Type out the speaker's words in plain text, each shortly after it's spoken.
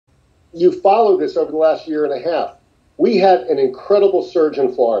you follow this over the last year and a half. We had an incredible surge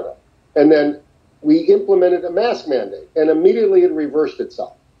in Florida, and then we implemented a mask mandate, and immediately it reversed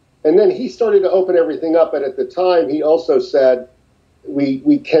itself. And then he started to open everything up, and at the time he also said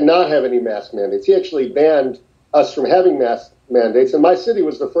we cannot have any mask mandates. He actually banned us from having mask mandates, and my city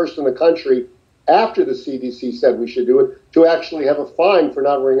was the first in the country, after the CDC said we should do it, to actually have a fine for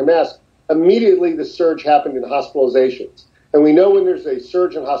not wearing a mask. Immediately the surge happened in hospitalizations. And we know when there's a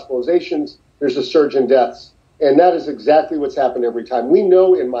surge in hospitalizations, there's a surge in deaths. And that is exactly what's happened every time. We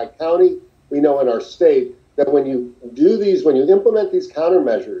know in my county, we know in our state, that when you do these, when you implement these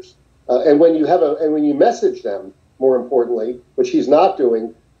countermeasures, and when you message them, more importantly, which he's not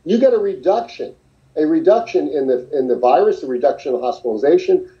doing, you get a reduction in the virus, a reduction in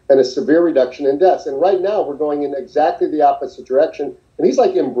hospitalization, and a severe reduction in deaths. And right now we're going in exactly the opposite direction. And he's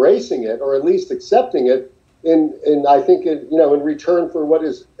like embracing it, or at least accepting it, in return for what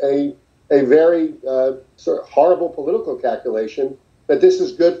is a very sort of horrible political calculation that this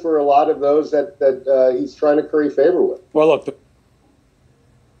is good for a lot of those that he's trying to curry favor with. Well, look,